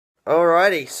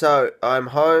Alrighty, so I'm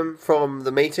home from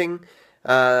the meeting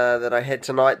that I had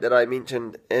tonight that I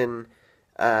mentioned in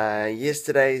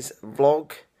yesterday's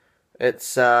vlog.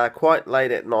 It's quite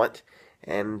late at night,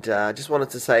 and I just wanted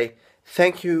to say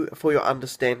thank you for your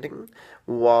understanding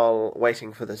while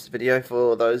waiting for this video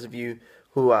for those of you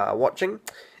who are watching.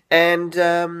 And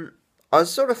I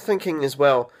was sort of thinking as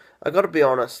well, I gotta be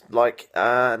honest, not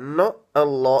a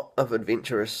lot of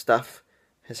adventurous stuff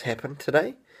has happened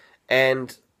today,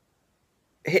 and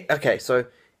okay, so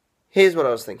here's what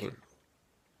I was thinking.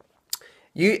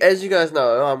 As you guys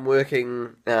know, I'm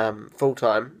working full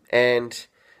time and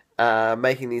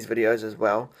making these videos as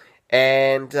well,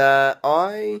 and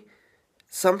I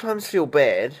sometimes feel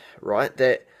bad, right,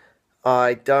 that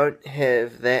I don't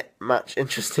have that much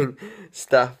interesting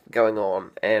stuff going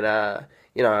on, and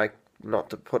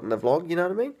not to put in the vlog, you know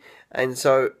what I mean? And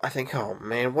so I think, oh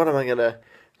man, what am I gonna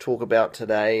talk about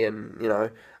today? And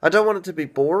I don't want it to be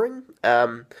boring.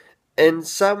 In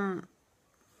some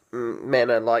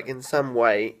manner, in some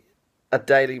way, a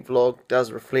daily vlog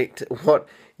does reflect what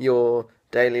your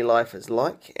daily life is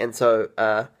like. And so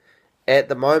at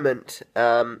the moment,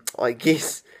 I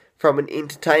guess from an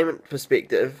entertainment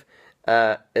perspective,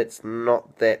 it's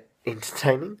not that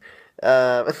entertaining.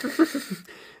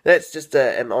 That's just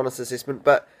an honest assessment,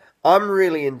 but I'm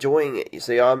really enjoying it. You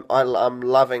see, I'm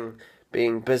loving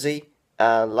being busy,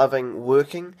 loving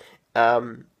working.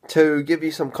 To give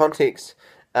you some context,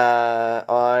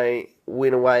 I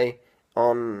went away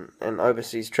on an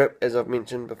overseas trip, as I've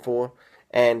mentioned before,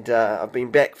 and I've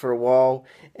been back for a while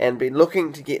and been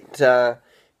looking to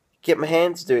get my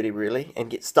hands dirty, really, and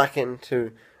get stuck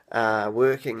into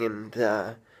working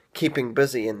and keeping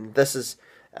busy. And this has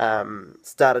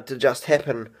started to just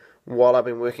happen while I've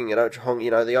been working at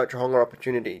Otrahonga. The Otrahonga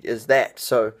opportunity is that.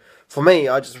 So for me,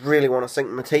 I just really want to sink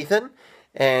my teeth in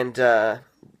and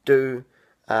do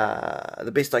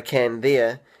the best I can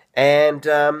there. And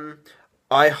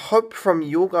I hope from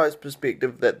your guys'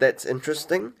 perspective that that's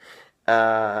interesting.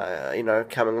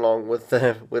 Coming along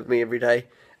with me every day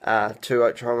to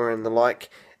Otrahonga and the like.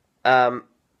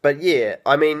 But yeah,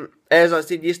 I mean, as I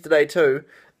said yesterday too,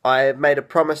 I made a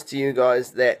promise to you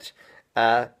guys that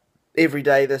every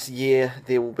day this year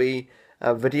there will be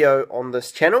a video on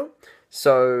this channel.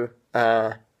 So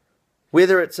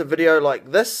whether it's a video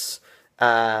like this,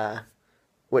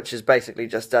 which is basically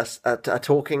just us a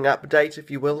talking update,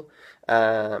 if you will,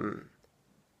 and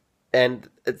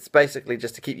it's basically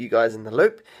just to keep you guys in the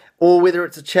loop, or whether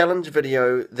it's a challenge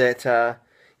video that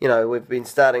we've been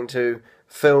starting to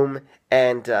film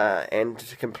and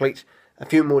to complete a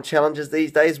few more challenges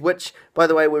these days, which, by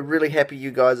the way, we're really happy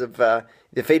you guys have,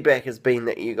 the feedback has been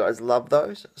that you guys love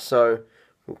those, so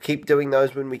we'll keep doing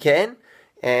those when we can.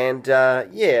 And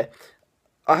yeah,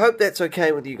 I hope that's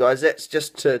okay with you guys. That's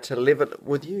just to live it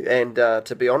with you, and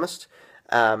to be honest,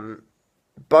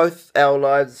 both our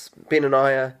lives, Ben and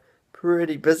I, are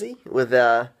pretty busy with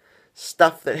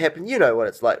stuff that happen. You know what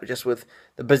it's like, just with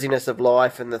the busyness of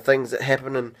life and the things that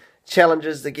happen and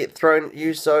challenges that get thrown at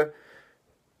you. So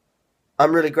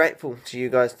I'm really grateful to you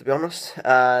guys, to be honest,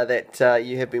 that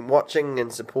you have been watching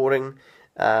and supporting,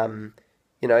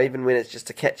 even when it's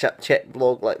just a catch-up chat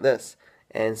blog like this.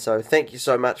 And so thank you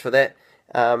so much for that.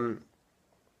 I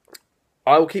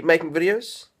will keep making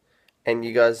videos, and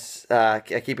you guys are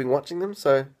keeping watching them.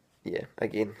 So yeah,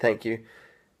 again, thank you.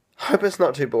 Hope it's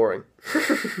not too boring.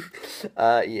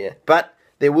 Yeah, but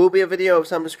there will be a video of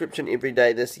some description every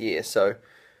day this year. So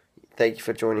thank you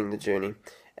for joining the journey.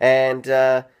 And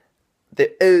there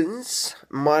is,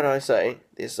 might I say,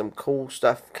 there's some cool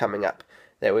stuff coming up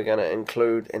that we're going to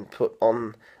include and put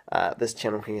on this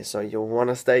channel here, so you'll want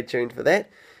to stay tuned for that.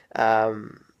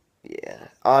 Yeah,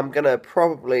 I'm going to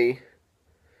probably,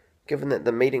 given that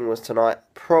the meeting was tonight,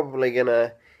 probably going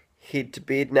to head to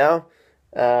bed now.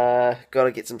 Got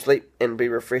to get some sleep and be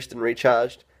refreshed and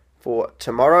recharged for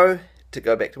tomorrow to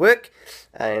go back to work.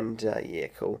 And yeah,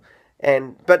 cool.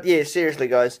 But yeah, seriously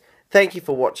guys, thank you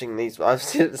for watching these. I've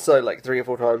said it so 3 or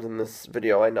 4 times in this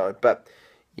video, I know. But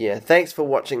yeah, thanks for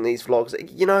watching these vlogs.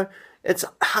 It's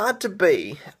hard to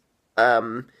be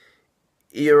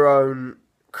your own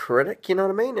critic, you know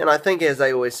what I mean? And I think, as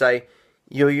they always say,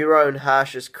 you're your own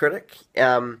harshest critic.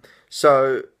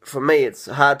 So for me, it's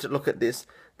hard to look at this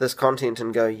content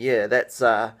and go, yeah, that's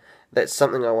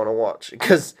something I want to watch,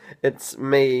 because it's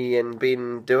me and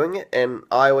Ben doing it, and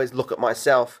I always look at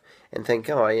myself and think,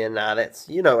 oh yeah, nah, that's,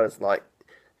 you know what it's like,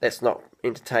 that's not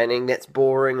entertaining, that's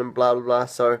boring, and blah blah blah.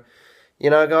 So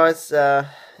guys,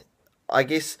 I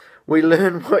guess we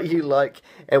learn what you like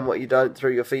and what you don't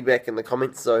through your feedback in the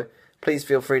comments, so please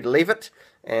feel free to leave it.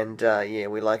 And yeah,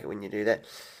 we like it when you do that.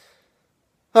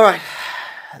 Alright,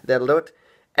 that'll do it.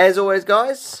 As always,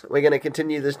 guys, we're going to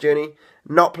continue this journey.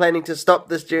 Not planning to stop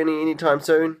this journey anytime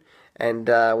soon. And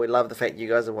we love the fact you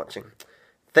guys are watching.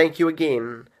 Thank you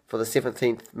again for the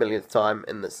 17th millionth time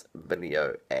in this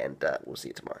video. And we'll see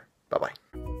you tomorrow.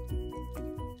 Bye-bye.